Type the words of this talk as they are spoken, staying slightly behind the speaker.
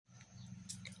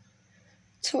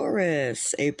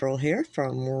Taurus, April here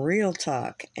from Real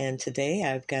Talk, and today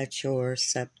I've got your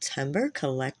September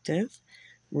collective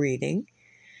reading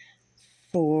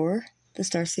for the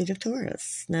starseed of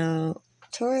Taurus. Now,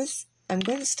 Taurus, I'm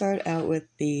going to start out with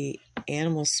the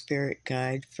animal spirit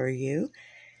guide for you,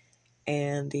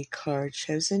 and the card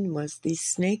chosen was the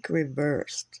snake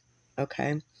reversed.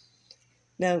 Okay,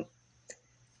 now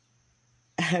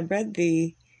I read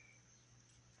the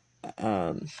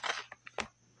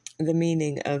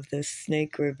meaning of the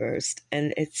snake reversed,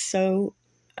 and it's so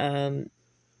well,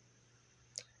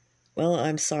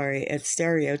 I'm sorry, it's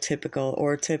stereotypical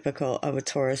or typical of a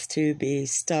Taurus to be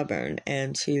stubborn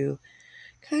and to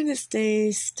kind of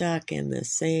stay stuck in the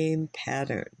same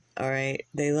pattern. All right,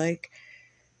 they like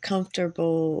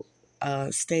comfortable,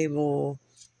 stable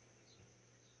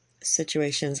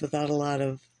situations without a lot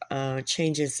of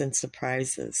changes and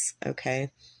surprises. Okay.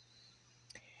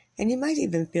 And you might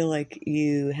even feel like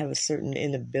you have a certain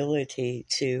inability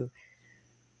to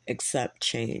accept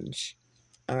change.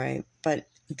 All right. But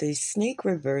the snake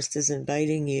reversed is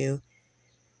inviting you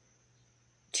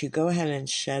to go ahead and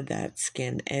shed that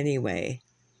skin anyway,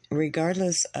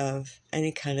 regardless of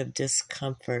any kind of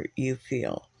discomfort you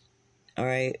feel. All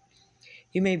right.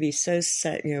 You may be so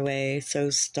set in your way, so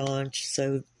staunch,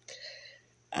 so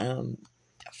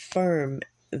firm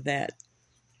that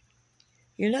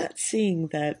you're not seeing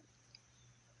that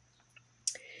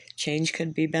change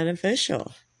could be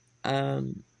beneficial.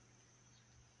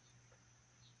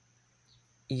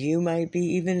 You might be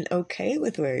even okay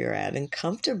with where you're at and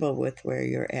comfortable with where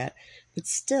you're at, but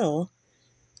still,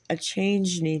 a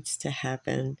change needs to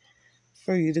happen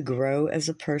for you to grow as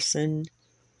a person,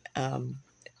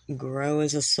 grow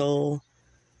as a soul.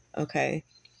 Okay.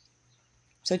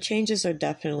 So changes are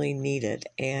definitely needed.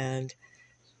 And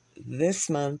this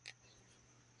month,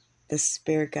 the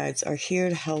spirit guides are here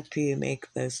to help you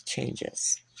make those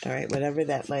changes. All right. Whatever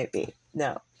that might be.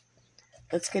 Now,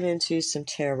 let's get into some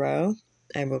tarot.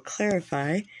 I will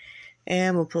clarify,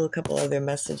 and we'll pull a couple other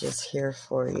messages here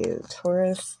for you.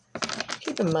 Taurus,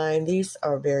 keep in mind, these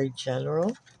are very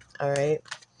general. All right.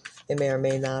 They may or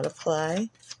may not apply.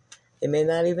 They may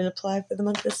not even apply for the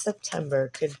month of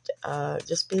September. Could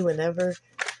just be whenever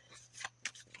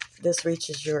this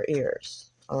reaches your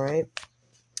ears. All right.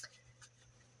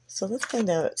 So let's find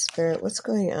out, Spirit, what's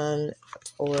going on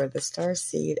for the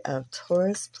starseed of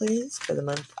Taurus, please, for the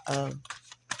month of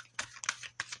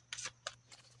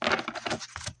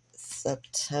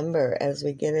September as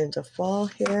we get into fall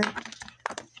here.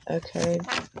 Okay.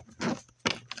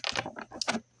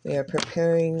 We are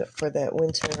preparing for that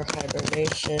winter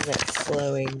hibernation, that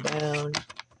slowing down.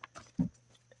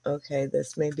 Okay,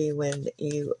 this may be when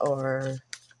you are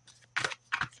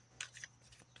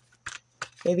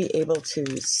maybe able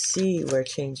to see where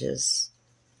changes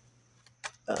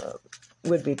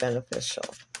would be beneficial.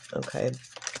 Okay.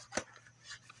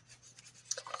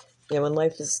 You know, when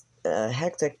life is a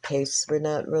hectic pace, we're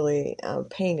not really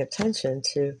paying attention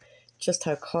to just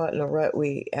how caught in a rut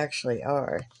we actually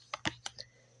are.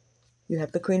 You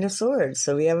have the Queen of Swords,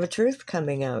 so we have a truth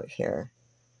coming out here.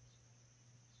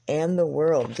 And the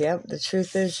world. Yep, the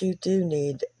truth is you do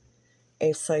need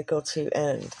a cycle to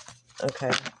end. Okay.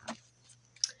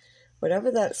 Whatever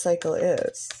that cycle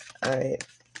is, all right,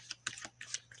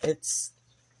 it's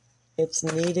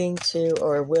needing to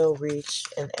or will reach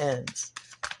an end.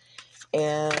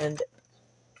 And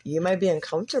you might be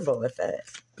uncomfortable with it.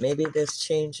 Maybe this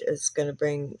change is going to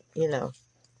bring,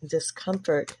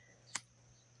 discomfort.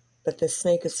 But the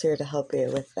snake is here to help you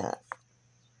with that.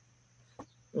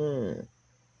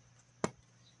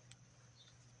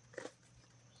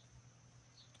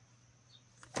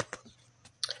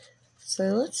 So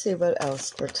let's see what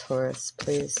else for Taurus,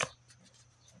 please.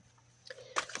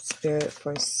 Spirit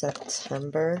for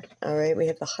September. All right, we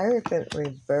have the Hierophant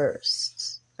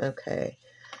reversed. Okay.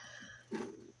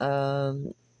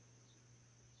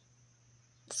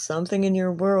 Something in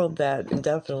your world that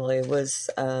definitely was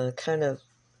kind of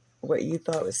what you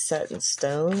thought was set in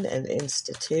stone, an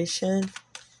institution.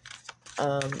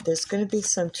 There's going to be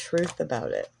some truth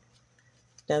about it.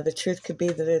 Now, the truth could be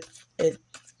that it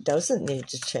doesn't need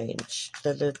to change,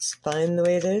 that it's fine the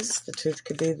way it is. The truth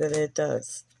could be that it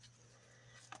does.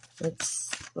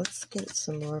 Let's get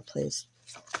some more, please.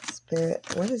 Spirit,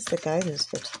 what is the guidance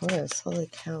for Taurus? Holy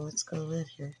cow, what's going on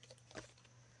here?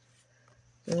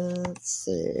 Let's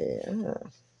see.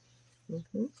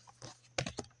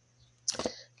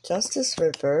 Justice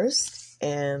reversed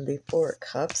and the Four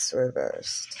Cups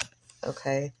reversed.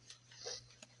 Okay.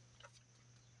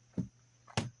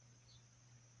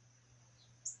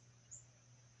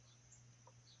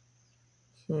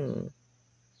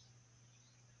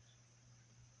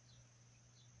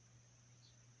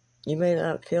 You may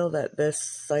not feel that this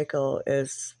cycle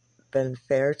has been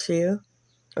fair to you,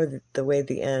 or the way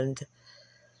the end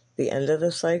of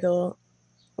the cycle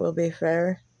will be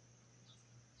fair.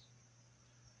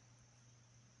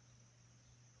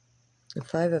 The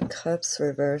Five of Cups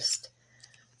reversed.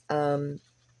 You're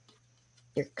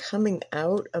coming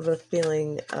out of a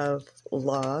feeling of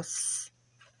loss,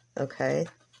 okay?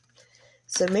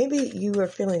 So maybe you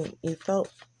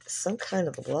felt some kind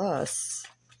of loss,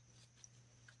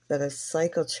 that a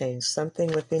cycle changed,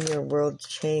 something within your world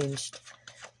changed.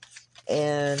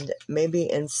 And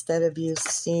maybe instead of you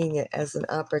seeing it as an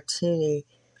opportunity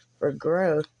for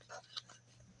growth,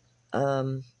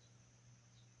 you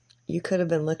could have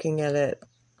been looking at it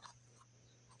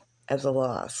as a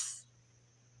loss.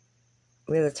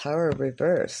 We have the Tower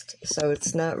reversed, so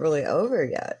it's not really over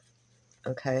yet,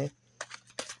 okay?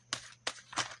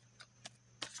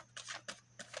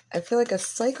 I feel like a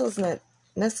cycle's not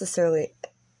necessarily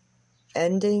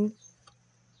ending.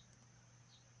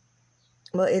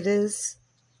 Well, it is,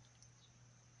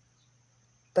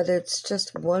 but it's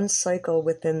just one cycle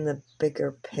within the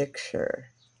bigger picture.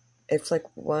 It's like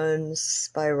one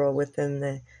spiral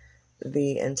within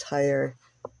the entire.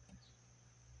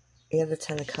 You have the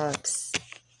Ten of Cups,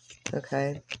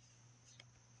 okay?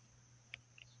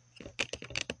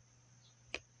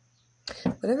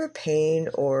 Whatever pain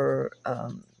or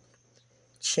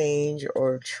change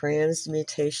or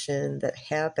transmutation that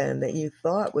happened that you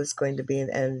thought was going to be an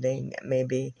ending,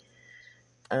 maybe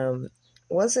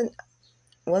wasn't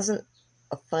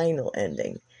a final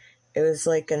ending. It was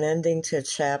like an ending to a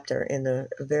chapter in a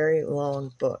very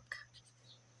long book.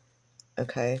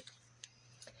 Okay?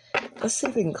 Let's see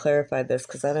if we can clarify this,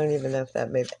 because I don't even know if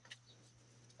that made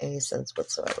any sense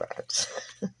whatsoever.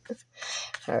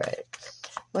 All right.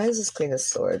 Why is this Queen of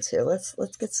Swords here? Let's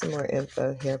get some more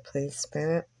info here, please,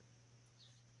 Spirit.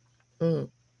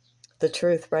 The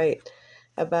truth, right?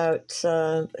 About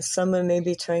someone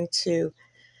maybe trying to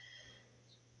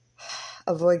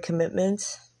avoid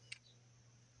commitment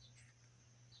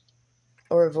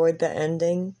or avoid the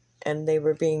ending, and they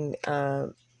were being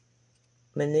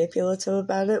manipulative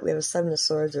about it. We have a Seven of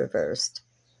Swords reversed.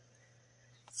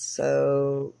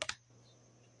 So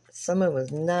someone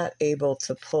was not able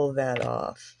to pull that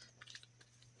off.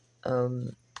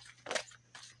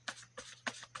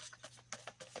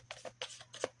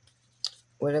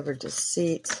 Whatever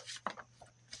deceit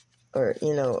or,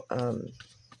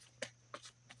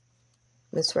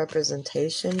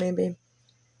 misrepresentation maybe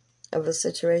of a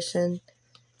situation.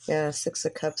 Yeah, Six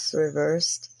of Cups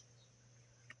reversed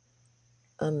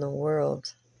on the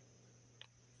World.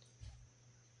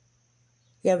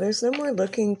 Yeah, there's no more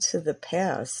looking to the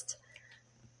past.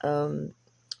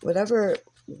 Whatever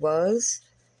was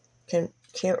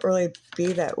can't really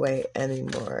be that way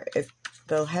anymore.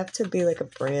 There'll have to be like a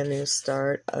brand new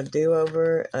start, a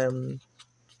do-over,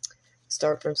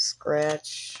 start from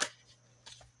scratch,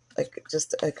 like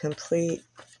just a complete.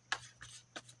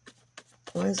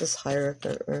 Why is this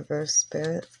Hierophant reverse,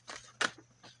 Spirit?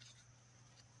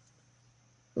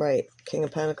 Right, King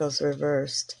of Pentacles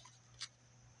reversed.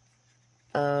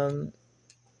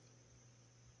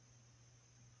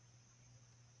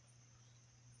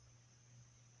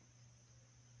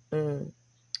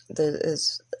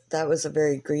 That was a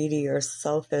very greedy or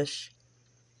selfish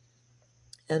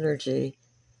energy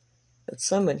that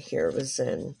someone here was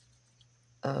in.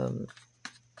 And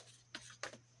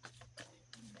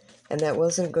that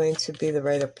wasn't going to be the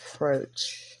right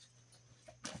approach.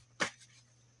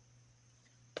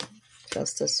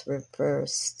 Justice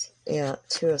reversed. Yeah,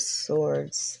 Two of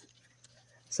Swords.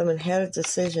 Someone had a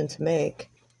decision to make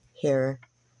here.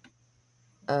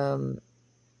 I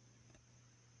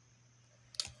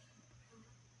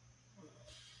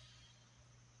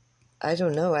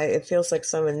don't know. It feels like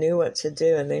someone knew what to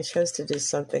do and they chose to do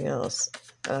something else.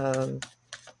 And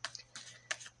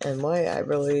why I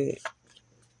really...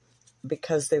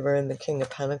 Because they were in the King of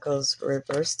Pentacles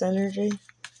reversed energy.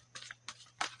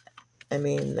 I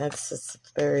mean, that's just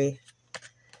very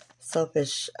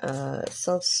selfish,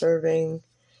 self-serving,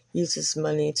 uses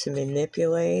money to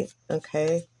manipulate,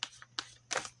 okay?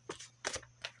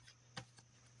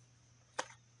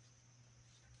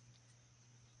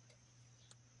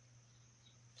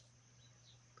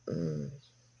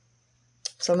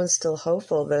 Someone's still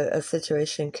hopeful that a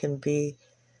situation can be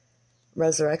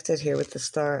resurrected here with the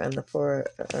Star and the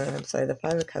the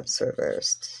Five of Cups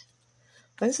reversed.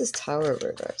 Why is this Tower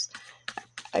reversed?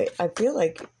 I feel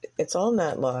like it's all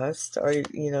not lost, or,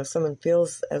 someone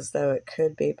feels as though it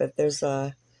could be, but there's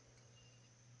a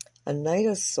Knight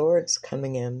of Swords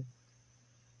coming in.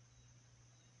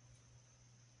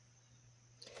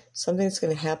 Something's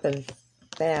going to happen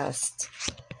fast.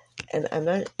 And I'm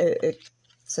not,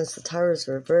 since the Tower is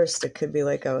reversed, it could be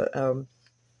like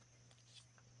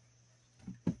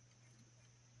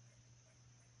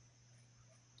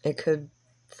it could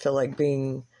feel like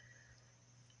being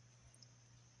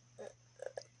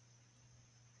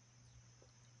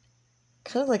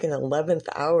kind of like an 11th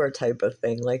hour type of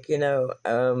thing. Like,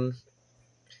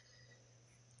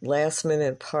 last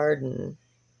minute pardon.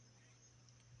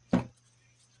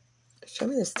 Show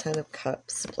me this 10 of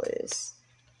Cups, please.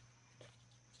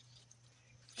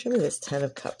 Show me this 10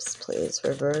 of Cups, please.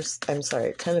 Reversed. I'm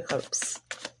sorry, 10 of Cups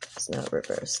is not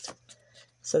reversed.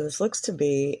 So this looks to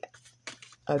be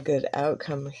a good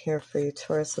outcome here for you,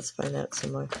 Taurus. Let's find out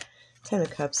some more. 10 of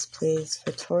Cups, please,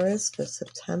 for Taurus for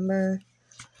September.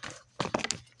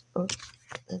 Oh,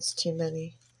 that's too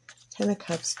many. 10 of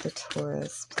Cups for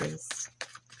Taurus, please.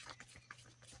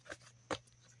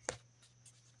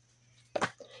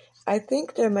 I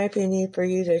think there might be a need for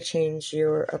you to change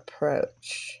your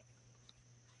approach.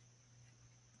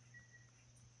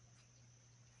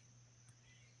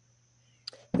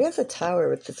 We have the Tower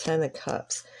with the 10 of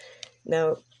Cups.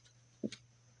 Now,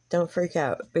 don't freak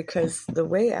out, because the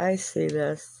way I see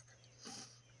this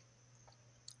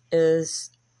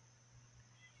is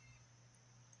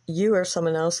you or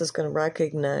someone else is going to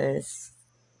recognize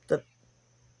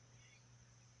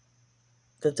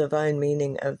the divine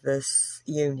meaning of this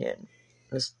union,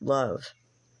 this love.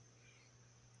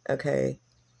 Okay?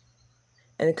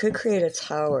 And it could create a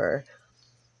tower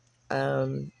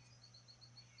that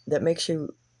makes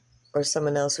you or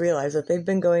someone else realize that they've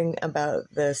been going about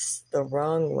this the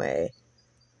wrong way.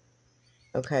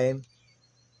 Okay?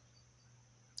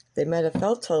 They might have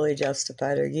felt totally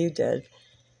justified, or you did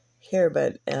here,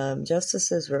 but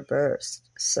justice is reversed.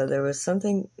 So there was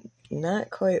something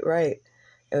not quite right.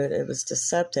 It was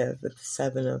deceptive with the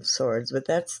 7 of Swords, but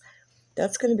that's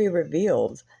going to be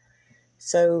revealed.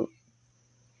 So,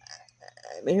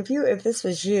 I mean, if this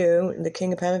was you, the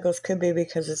King of Pentacles could be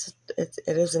because it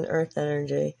is an earth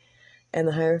energy, and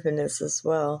the Hierophant is as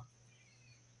well.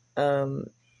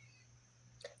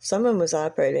 Someone was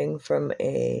operating from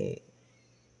maybe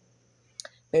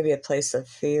a place of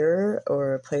fear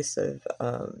or a place of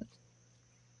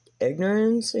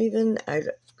ignorance, even.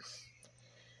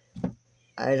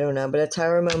 I don't know, but a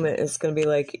Tower moment is going to be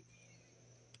like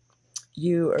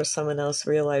you or someone else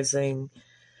realizing,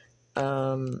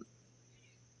 holy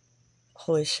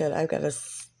shit, I've got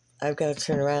to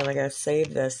turn around. I got to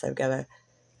save this. I've got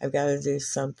to do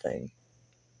something.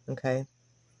 Okay.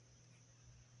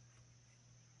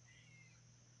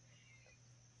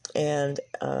 And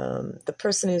the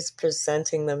person who's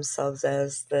presenting themselves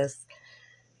as this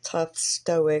tough,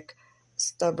 stoic,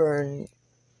 stubborn,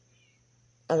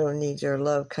 I don't need your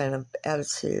love kind of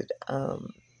attitude,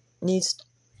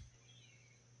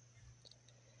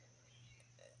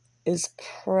 is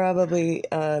probably,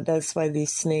 that's why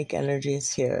these snake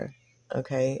energies here,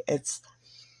 okay? It's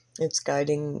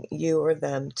guiding you or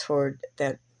them toward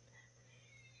that.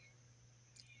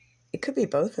 It could be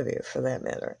both of you, for that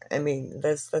matter. I mean,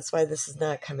 that's why this is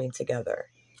not coming together,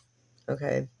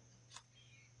 okay?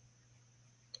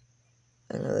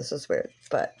 I know this is weird,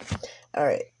 but all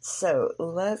right. So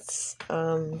let's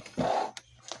go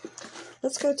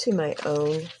to my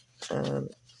own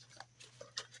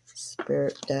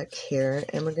spirit deck here,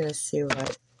 and we're going to see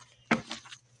what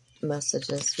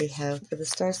messages we have for the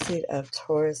starseed of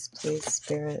Taurus, please,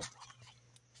 Spirit,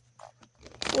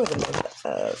 for the month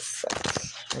of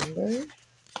September.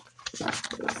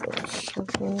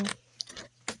 Shuffle.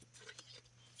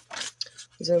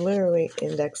 These are literally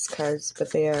index cards,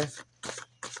 but they are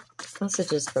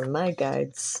messages from my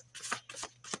guides.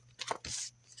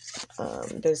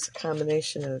 There's a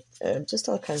combination of just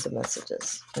all kinds of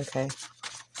messages, okay?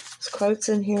 There's quotes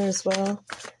in here as well.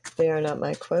 They are not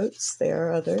my quotes. They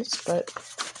are others, but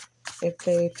if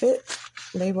they fit,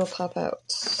 they will pop out.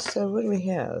 So what do we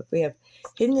have? We have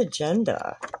hidden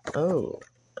agenda. Oh,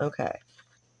 okay.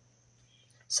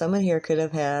 Someone here could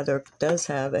have had or does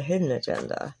have a hidden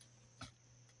agenda.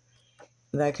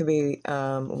 That could be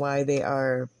why they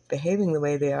are behaving the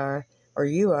way they are, or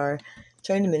you are,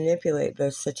 trying to manipulate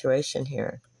the situation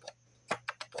here.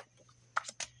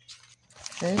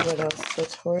 Okay, what else for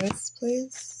Taurus,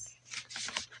 please?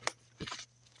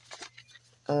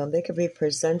 They could be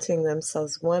presenting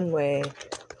themselves one way,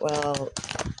 well,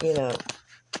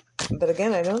 but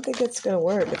again, I don't think it's going to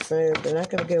work. They're not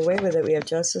going to get away with it. We have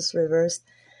Justice reversed.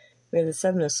 We have the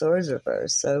 7 of Swords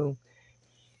reversed. So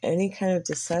any kind of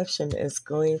deception is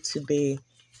going to be,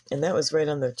 and that was right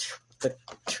on the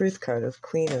Truth card of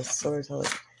Queen of Swords.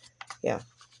 Yeah.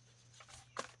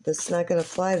 This is not going to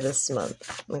fly this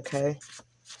month, okay?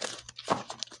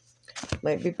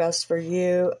 Might be best for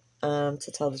you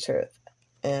to tell the truth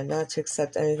and not to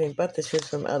accept anything but the truth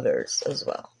from others as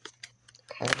well.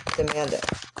 Okay? Demand it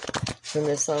from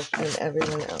yourself and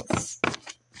everyone else.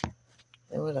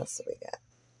 And what else do we got?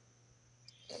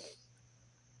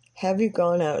 Have you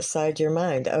gone outside your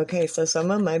mind? Okay, so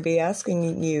someone might be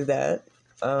asking you that.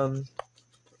 Or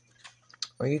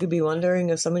you could be wondering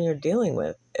if someone you're dealing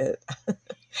with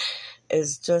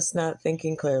is just not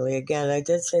thinking clearly. Again, I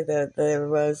did say that there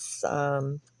was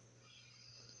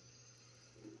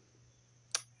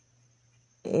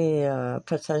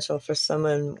potential for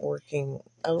someone working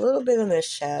a little bit on the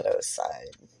shadow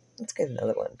side. Let's get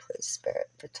another one, please, Spirit.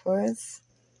 For Taurus.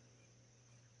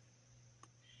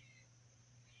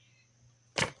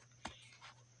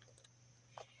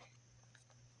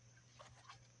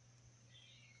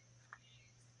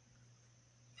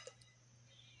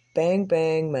 Bang,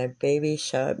 bang, my baby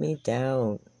shut me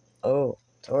down. Oh,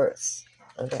 Taurus.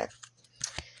 Okay.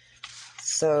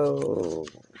 So,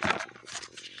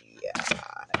 yeah,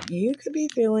 you could be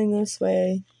feeling this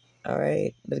way. All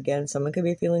right. But again, someone could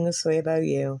be feeling this way about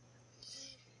you.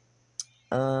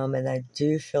 And I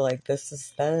do feel like that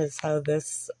is how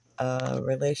this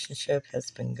relationship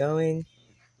has been going,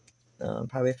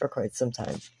 probably for quite some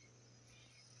time.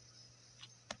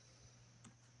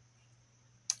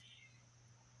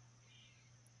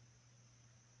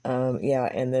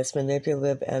 And this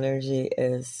manipulative energy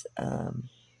is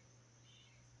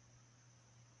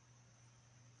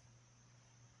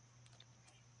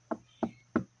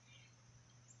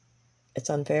it's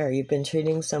unfair. You've been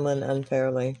treating someone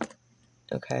unfairly,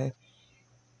 okay?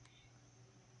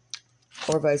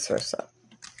 Or vice versa.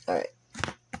 All right.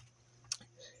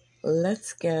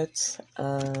 Let's get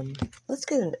an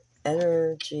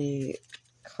energy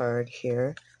card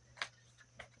here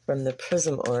from the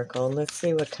Prism Oracle, and let's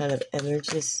see what kind of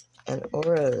energies and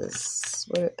auras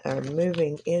are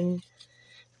moving in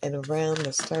and around the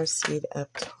starseed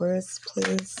of Taurus,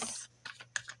 please.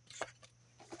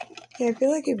 Yeah, I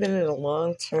feel like you've been in a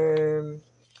long-term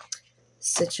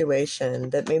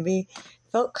situation that maybe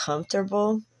felt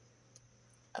comfortable.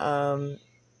 But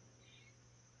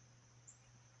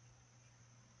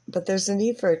there's a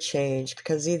need for a change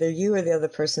because either you or the other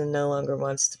person no longer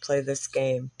wants to play this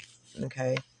game,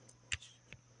 okay?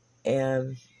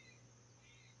 And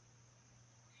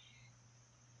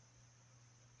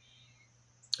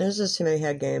there's just too many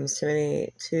head games, too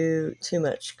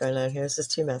much going on here. This is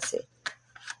too messy.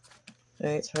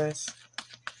 All right, Taurus?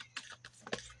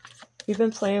 If you've been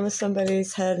playing with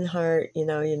somebody's head and heart, you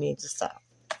need to stop.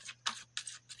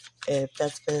 If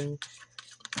that's been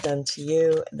done to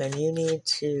you, then you need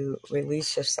to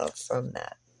release yourself from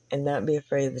that and not be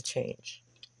afraid of the change.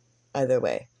 Either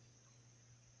way.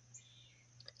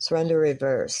 Surrender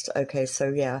reversed. Okay, so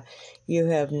yeah, you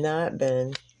have not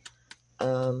been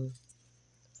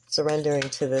surrendering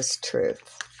to this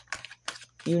truth.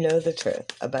 You know the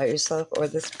truth about yourself or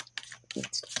this,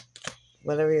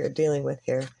 whatever you're dealing with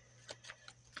here.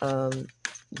 You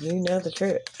know the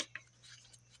truth.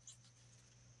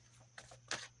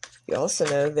 You also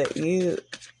know that you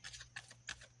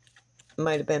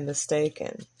might have been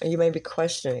mistaken, or you may be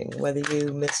questioning whether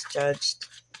you misjudged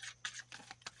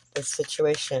the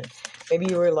situation. Maybe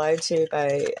you were lied to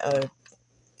by a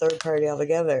third party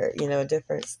altogether, a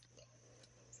different,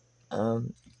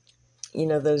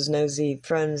 those nosy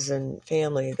friends and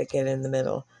family that get in the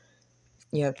middle.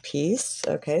 You have peace.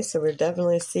 Okay, so we're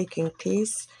definitely seeking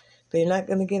peace, but you're not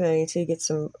going to get any until you get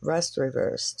some rest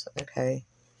reversed. Okay,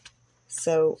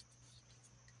 so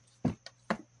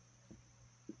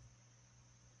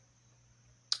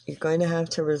you're going to have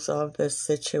to resolve this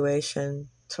situation,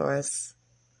 Taurus.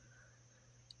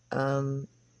 Or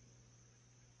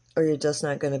you're just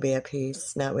not going to be at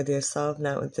peace. Not with yourself,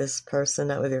 not with this person,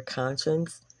 not with your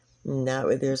conscience, not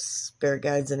with your spirit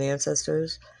guides and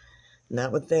ancestors,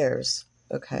 not with theirs.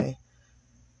 Okay.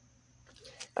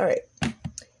 All right.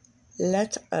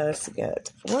 Let us get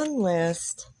one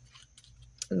last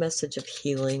message of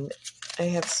healing. I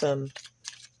have some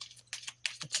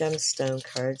gemstone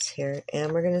cards here,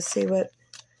 and we're going to see what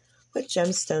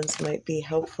gemstones might be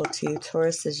helpful to you,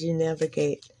 Taurus, as you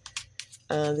navigate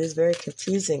these very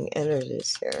confusing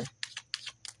energies here.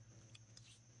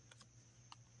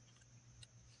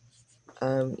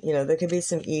 There could be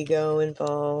some ego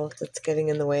involved that's getting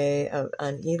in the way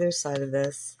on either side of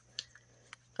this.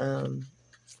 All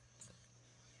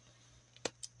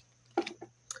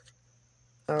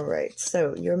right,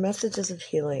 so your messages of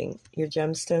healing, your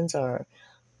gemstones are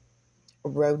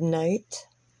rhodonite,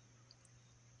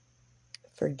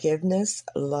 forgiveness,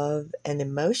 love, and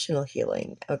emotional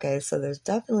healing. Okay, so there's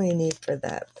definitely a need for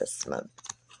that this month.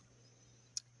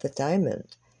 the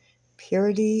Diamond.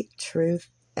 Purity, truth,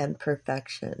 and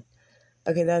perfection.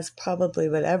 Okay, that's probably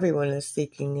what everyone is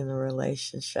seeking in a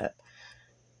relationship.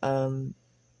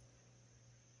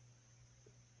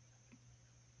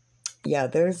 Yeah,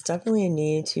 there's definitely a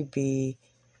need to be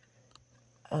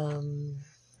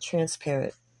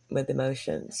transparent with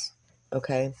emotions,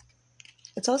 okay?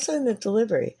 It's also in the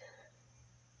delivery.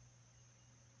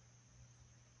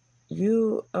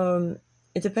 You,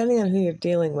 depending on who you're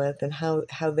dealing with and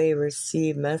how they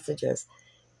receive messages,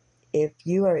 if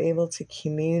you are able to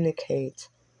communicate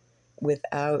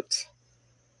without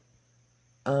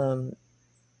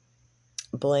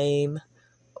blame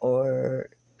or,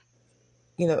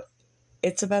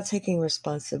 it's about taking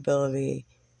responsibility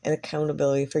and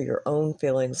accountability for your own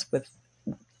feelings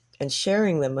and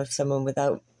sharing them with someone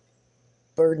without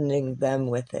burdening them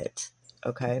with it,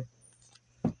 okay?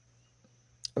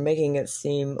 Or making it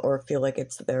seem or feel like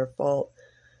it's their fault,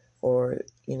 or,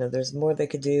 there's more they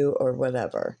could do, or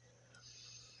whatever.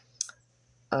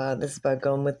 This is about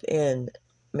going within,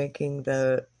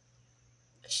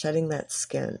 shedding that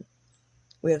skin.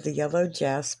 We have the yellow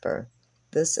jasper.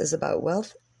 This is about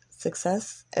wealth,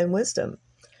 success, and wisdom.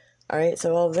 All right,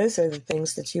 so all those are the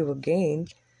things that you will gain.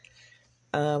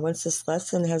 Once this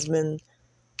lesson has been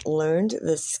learned,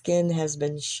 the skin has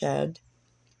been shed,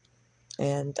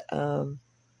 and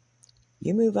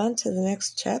you move on to the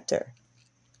next chapter,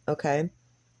 okay?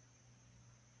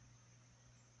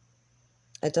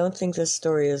 I don't think this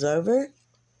story is over,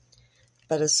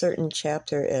 but a certain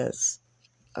chapter is.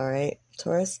 All right,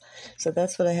 Taurus? So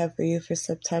that's what I have for you for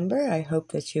September. I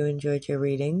hope that you enjoyed your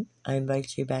reading. I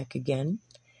invite you back again.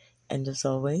 And as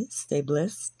always, stay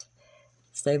blessed,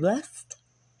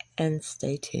 and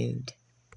stay tuned.